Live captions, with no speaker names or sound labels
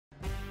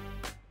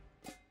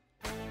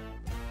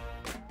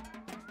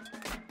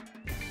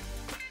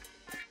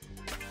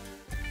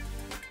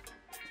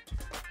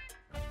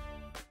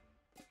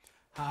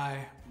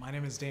Hi, my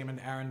name is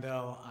Daemond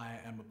Arrindell. I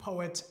am a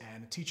poet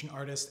and a teaching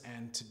artist,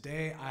 and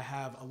today I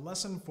have a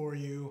lesson for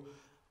you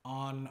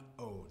on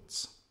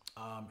odes.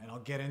 And I'll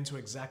get into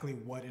exactly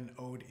what an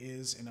ode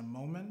is in a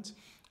moment.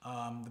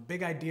 The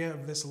big idea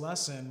of this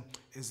lesson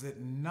is that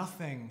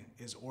nothing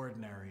is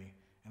ordinary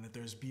and that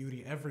there's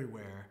beauty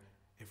everywhere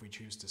if we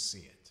choose to see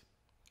it.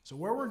 So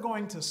where we're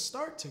going to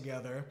start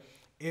together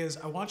is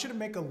I want you to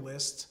make a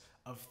list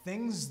of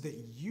things that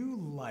you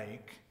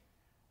like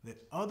that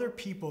other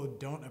people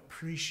don't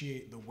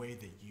appreciate the way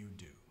that you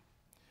do.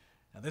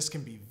 Now this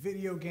can be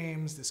video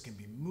games, this can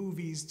be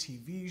movies,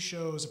 TV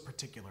shows, a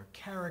particular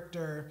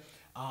character.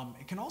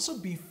 It can also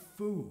be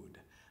food.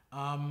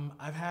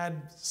 I've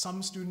had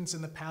some students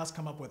in the past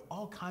come up with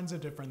all kinds of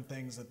different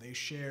things that they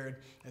shared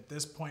at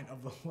this point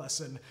of the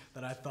lesson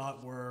that I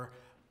thought were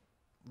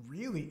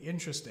really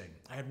interesting.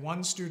 I had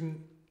one student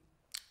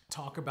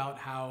talk about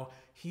how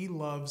he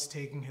loves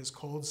taking his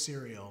cold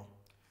cereal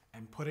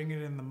and putting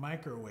it in the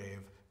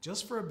microwave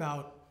just for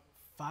about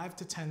 5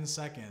 to 10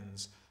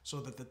 seconds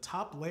so that the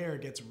top layer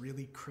gets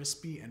really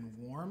crispy and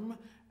warm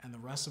and the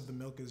rest of the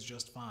milk is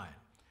just fine.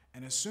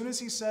 And as soon as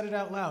he said it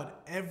out loud,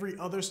 every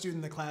other student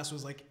in the class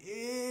was like,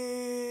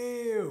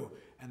 ew!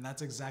 And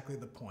that's exactly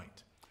the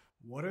point.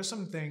 What are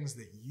some things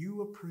that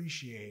you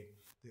appreciate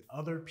that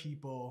other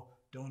people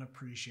don't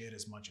appreciate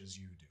as much as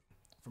you do?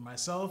 For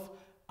myself,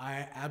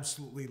 I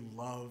absolutely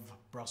love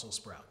Brussels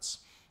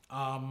sprouts.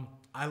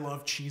 I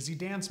love cheesy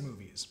dance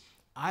movies.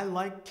 I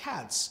like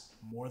cats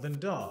more than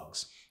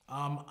dogs.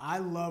 I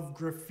love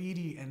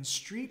graffiti and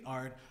street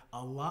art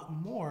a lot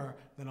more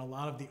than a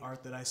lot of the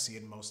art that I see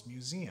in most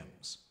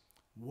museums.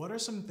 What are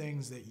some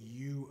things that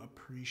you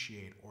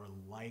appreciate or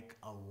like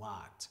a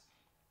lot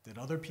that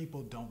other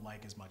people don't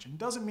like as much? And it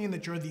doesn't mean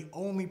that you're the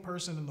only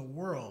person in the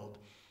world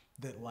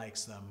that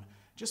likes them.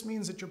 It just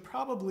means that you're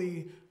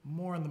probably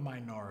more in the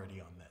minority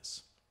on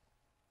this.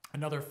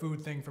 Another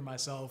food thing for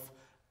myself,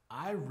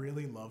 I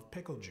really love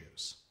pickle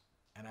juice.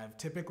 And I've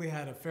typically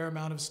had a fair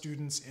amount of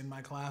students in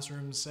my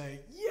classroom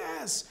say,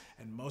 yes!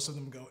 And most of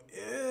them go,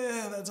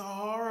 ew, that's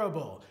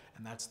horrible.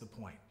 And that's the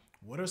point.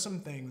 What are some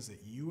things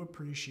that you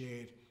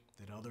appreciate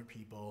that other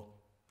people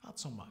not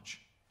so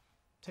much?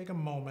 Take a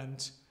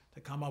moment to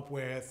come up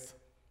with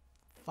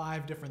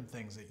 5 different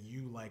things that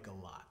you like a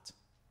lot.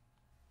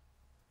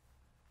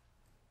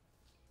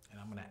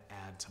 And I'm gonna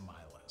add to my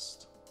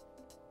list.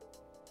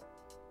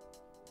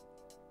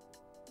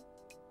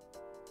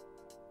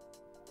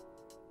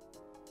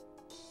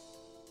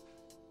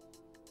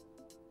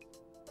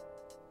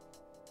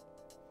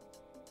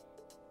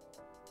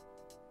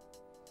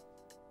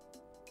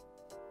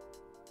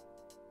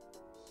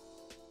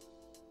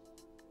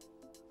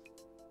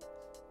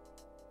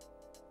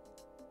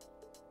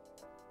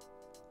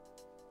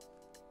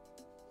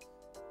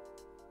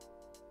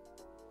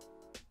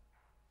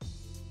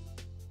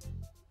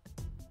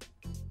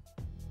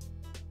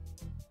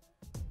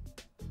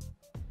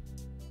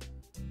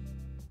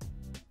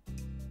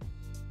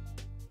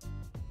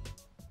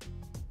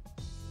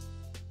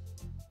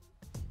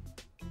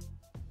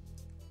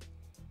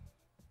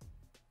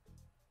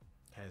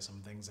 Okay,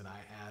 some things that I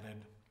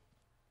added.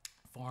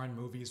 Foreign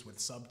movies with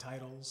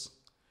subtitles,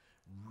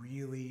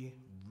 really,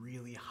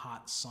 really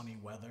hot sunny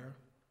weather,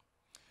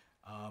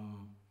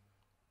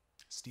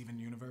 Steven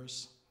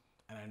Universe,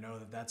 and I know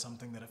that that's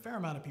something that a fair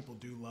amount of people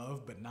do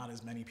love, but not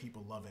as many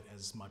people love it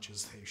as much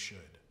as they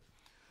should.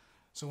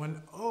 So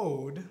an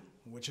ode,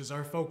 which is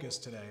our focus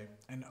today,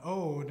 an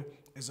ode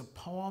is a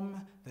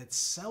poem that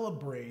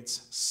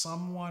celebrates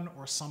someone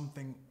or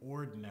something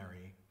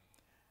ordinary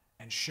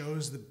and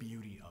shows the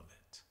beauty of it.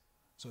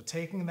 So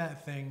taking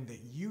that thing that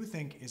you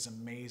think is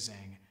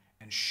amazing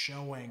and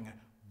showing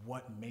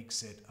what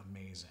makes it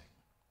amazing.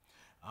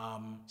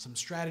 Some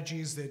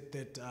strategies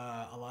that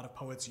a lot of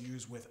poets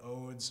use with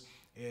odes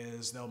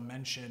is they'll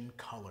mention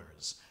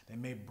colors. They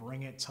may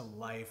bring it to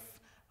life,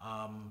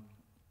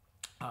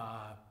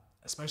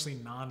 especially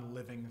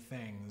non-living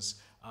things,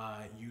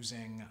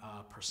 using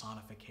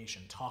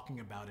personification, talking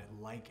about it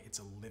like it's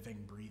a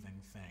living,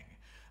 breathing thing.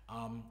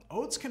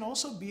 Odes can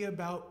also be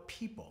about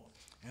people.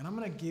 And I'm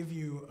going to give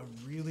you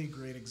a really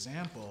great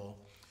example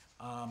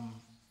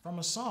from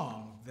a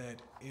song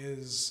that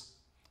it's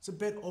a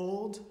bit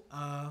old,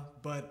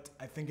 but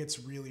I think it's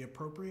really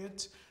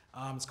appropriate.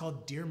 It's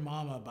called Dear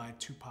Mama by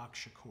Tupac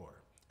Shakur.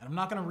 And I'm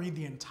not going to read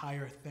the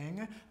entire thing.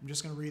 I'm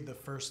just going to read the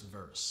first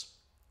verse.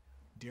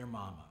 Dear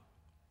Mama,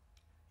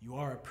 you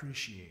are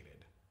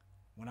appreciated.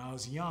 When I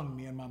was young,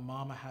 me and my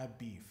mama had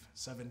beef.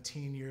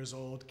 17 years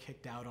old,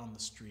 kicked out on the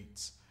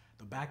streets.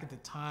 Though back at the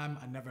time,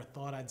 I never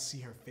thought I'd see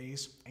her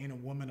face. Ain't a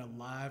woman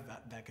alive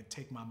that could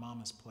take my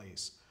mama's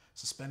place.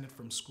 Suspended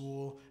from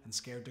school and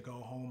scared to go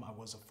home, I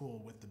was a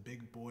fool with the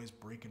big boys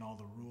breaking all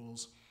the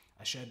rules.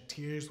 I shed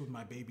tears with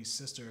my baby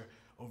sister.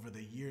 Over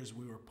the years,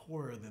 we were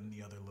poorer than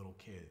the other little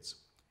kids.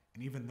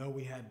 And even though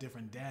we had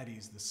different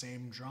daddies, the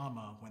same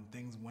drama, when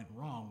things went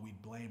wrong,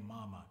 we'd blame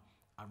mama.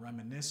 I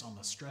reminisce on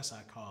the stress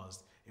I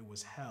caused. It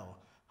was hell,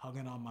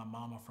 hugging on my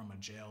mama from a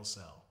jail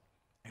cell.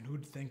 And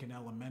who'd think in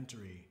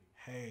elementary,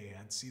 Hey,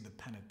 I'd see the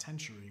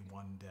penitentiary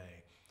one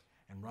day.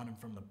 And running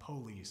from the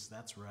police,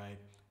 that's right.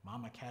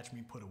 Mama catch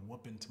me put a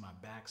whooping to my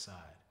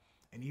backside.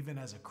 And even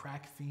as a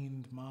crack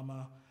fiend,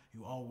 mama,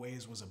 you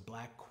always was a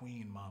black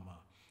queen, mama.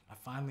 I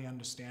finally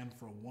understand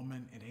for a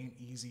woman, it ain't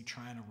easy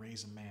trying to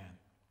raise a man.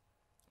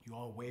 You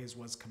always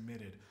was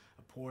committed.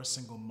 A poor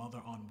single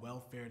mother on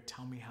welfare,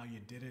 tell me how you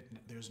did it.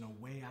 There's no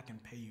way I can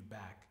pay you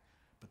back.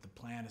 But the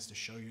plan is to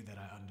show you that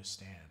I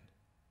understand.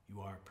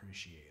 You are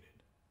appreciated.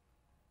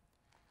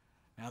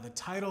 Now the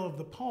title of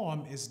the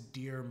poem is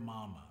Dear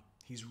Mama.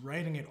 He's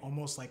writing it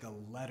almost like a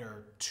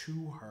letter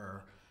to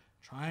her,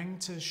 trying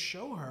to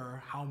show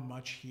her how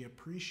much he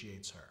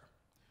appreciates her.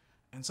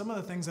 And some of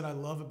the things that I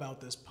love about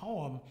this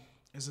poem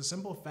is the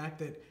simple fact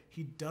that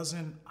he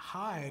doesn't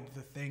hide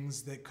the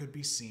things that could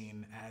be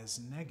seen as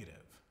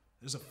negative.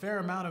 There's a fair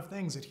amount of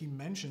things that he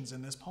mentions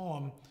in this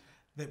poem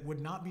that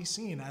would not be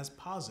seen as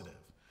positive.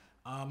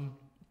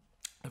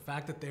 The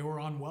fact that they were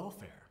on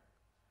welfare,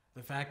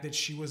 the fact that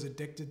she was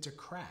addicted to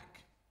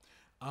crack,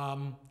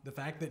 the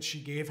fact that she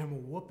gave him a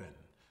whooping,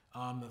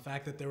 the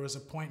fact that there was a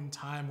point in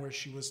time where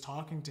she was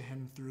talking to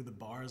him through the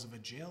bars of a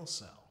jail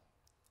cell.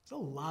 There's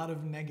a lot of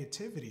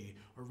negativity,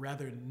 or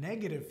rather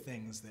negative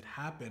things that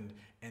happened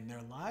in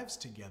their lives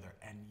together.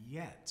 And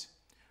yet,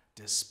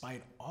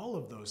 despite all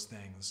of those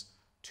things,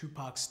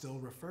 Tupac still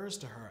refers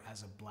to her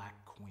as a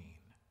black queen.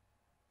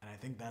 And I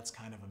think that's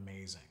kind of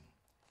amazing.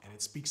 And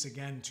it speaks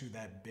again to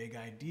that big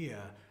idea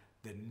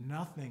that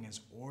nothing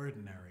is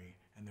ordinary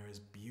and there is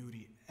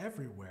beauty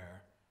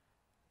everywhere.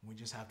 We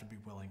just have to be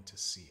willing to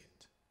see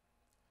it.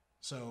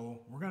 So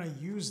we're going to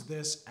use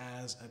this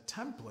as a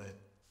template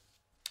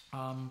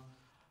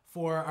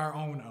for our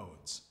own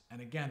odes.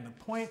 And again, the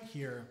point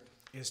here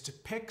is to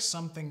pick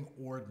something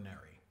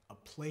ordinary, a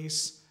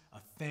place, a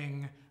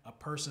thing, a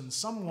person,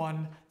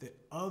 someone that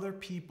other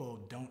people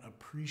don't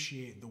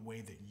appreciate the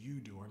way that you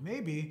do. Or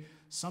maybe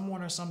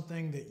someone or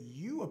something that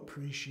you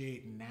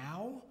appreciate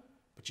now,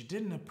 but you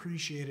didn't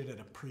appreciate it at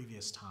a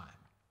previous time.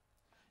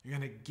 You're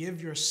going to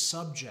give your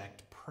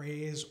subject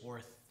praise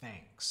or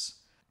thanks.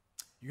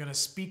 You're going to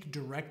speak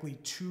directly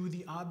to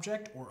the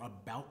object or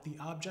about the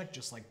object,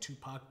 just like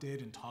Tupac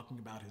did in talking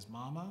about his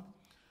mama.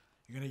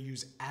 You're going to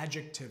use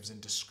adjectives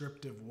and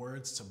descriptive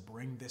words to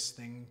bring this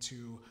thing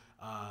to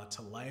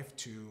life,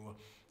 to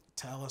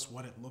tell us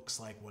what it looks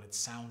like, what it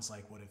sounds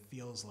like, what it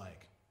feels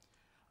like.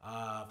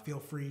 Feel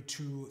free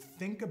to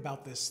think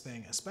about this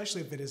thing,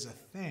 especially if it is a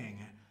thing,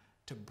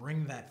 to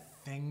bring that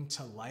thing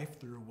to life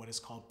through what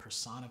is called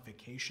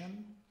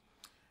personification.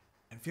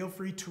 And feel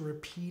free to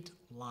repeat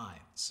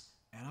lines.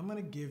 And I'm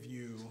going to give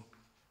you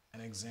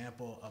an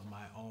example of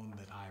my own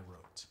that I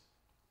wrote.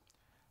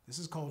 This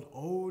is called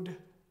Ode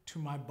to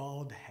My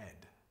Bald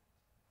Head.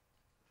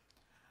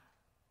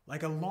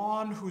 Like a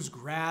lawn whose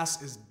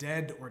grass is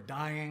dead or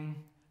dying,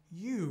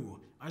 you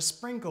are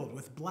sprinkled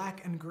with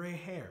black and gray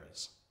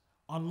hairs.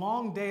 On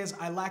long days,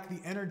 I lack the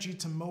energy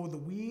to mow the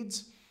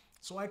weeds,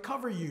 so I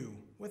cover you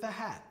with a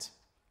hat.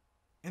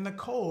 In the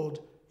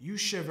cold, you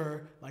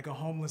shiver like a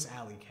homeless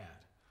alley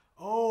cat.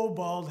 Oh,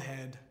 bald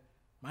head,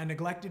 my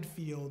neglected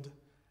field,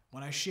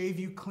 when I shave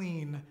you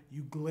clean,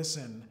 you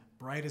glisten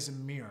bright as a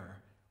mirror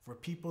for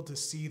people to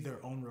see their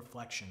own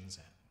reflections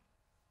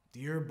in.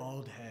 Dear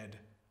bald head,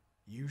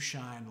 you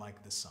shine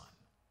like the sun.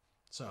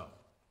 So,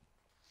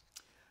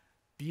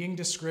 being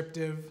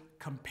descriptive,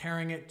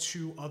 comparing it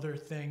to other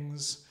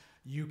things,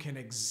 you can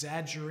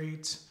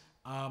exaggerate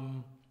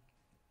and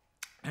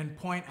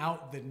point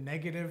out the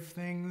negative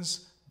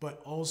things,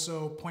 but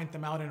also point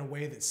them out in a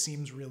way that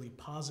seems really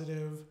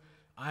positive.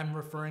 I'm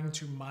referring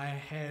to my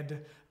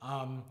head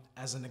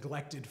as a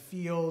neglected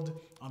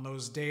field on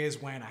those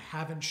days when I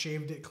haven't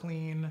shaved it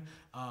clean.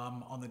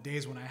 On the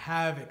days when I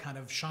have, it kind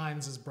of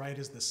shines as bright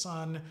as the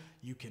sun.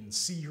 You can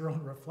see your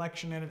own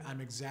reflection in it. I'm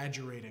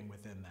exaggerating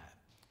within that.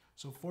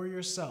 So for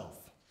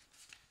yourself,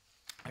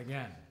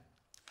 again,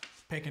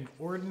 pick an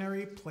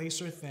ordinary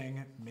place or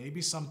thing,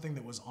 maybe something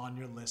that was on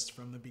your list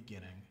from the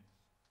beginning.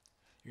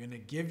 You're going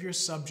to give your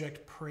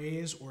subject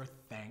praise or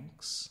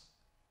thanks.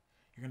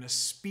 You're going to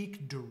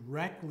speak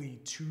directly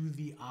to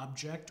the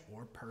object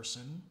or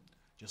person,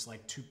 just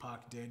like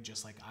Tupac did,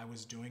 just like I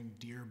was doing,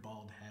 Dear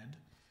Bald Head.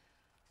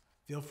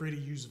 Feel free to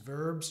use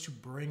verbs to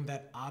bring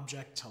that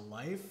object to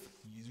life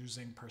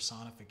using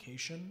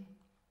personification.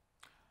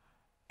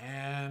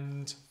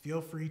 And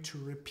feel free to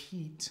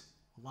repeat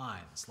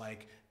lines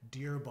like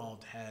Dear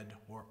Bald Head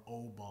or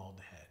Oh Bald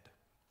Head,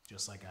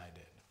 just like I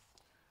did.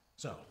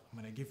 So I'm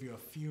going to give you a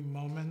few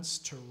moments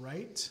to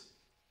write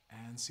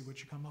and see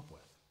what you come up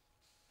with.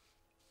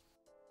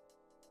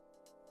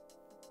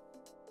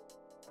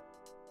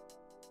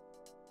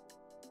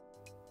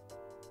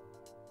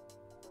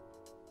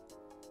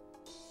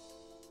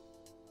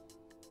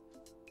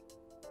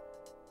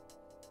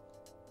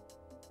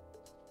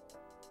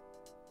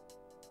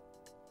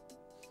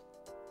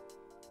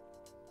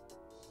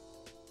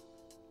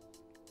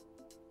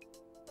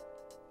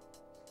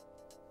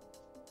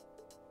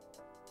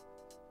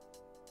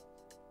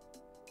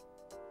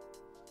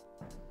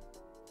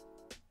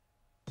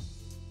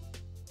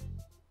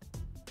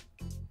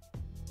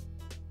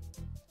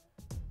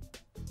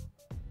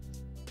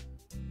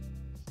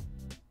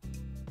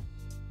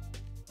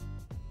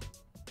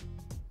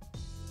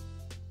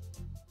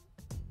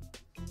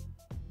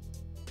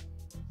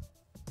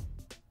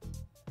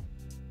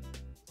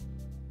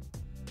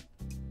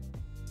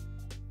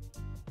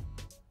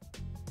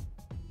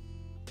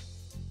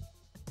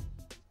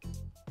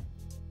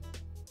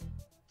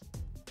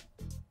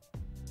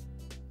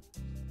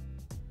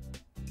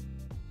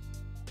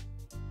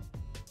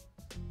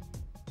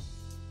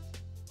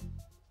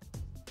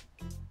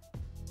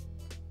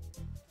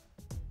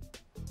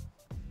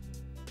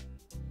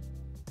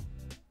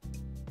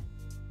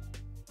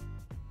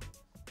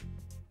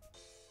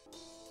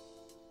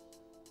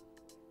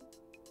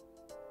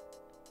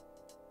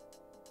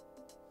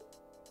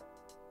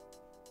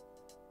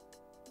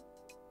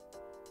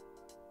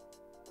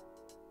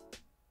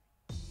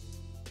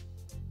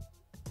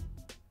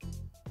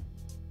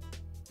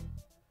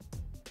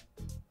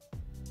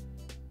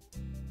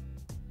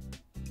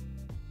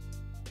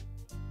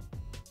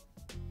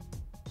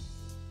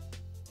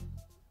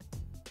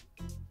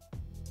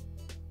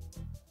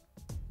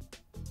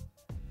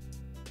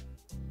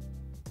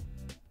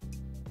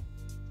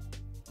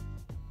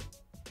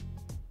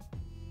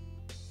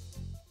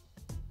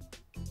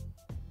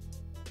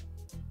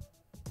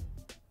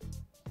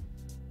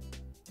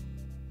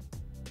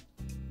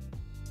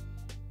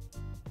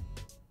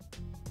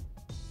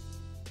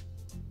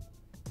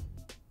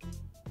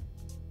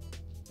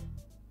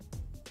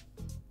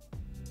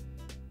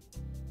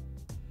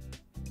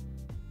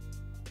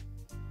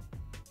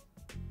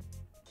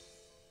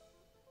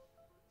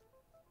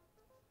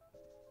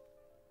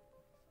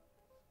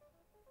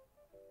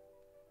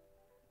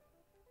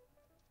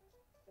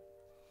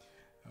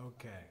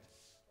 Okay.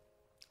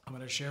 I'm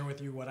going to share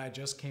with you what I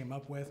just came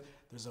up with.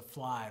 There's a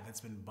fly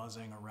that's been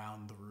buzzing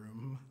around the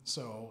room,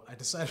 so I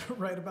decided to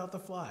write about the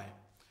fly.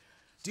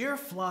 Dear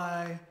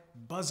fly,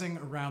 buzzing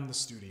around the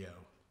studio.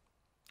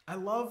 I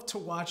love to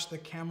watch the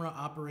camera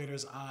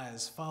operator's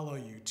eyes follow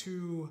you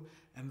to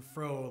and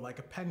fro like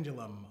a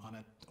pendulum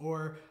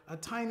or a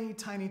tiny,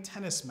 tiny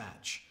tennis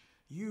match.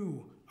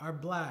 You are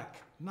black,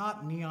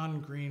 not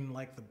neon green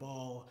like the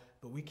ball,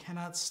 but we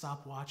cannot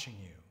stop watching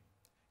you.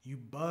 You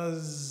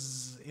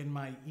buzz in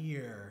my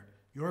ear.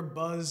 Your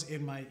buzz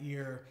in my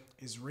ear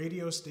is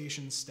radio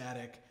station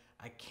static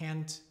I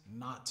can't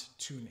not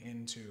tune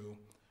into.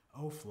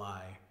 Oh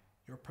fly,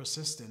 your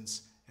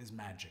persistence is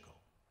magical.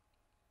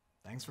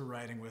 Thanks for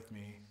writing with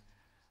me.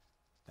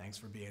 Thanks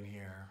for being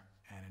here,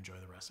 and enjoy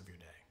the rest of your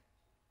day.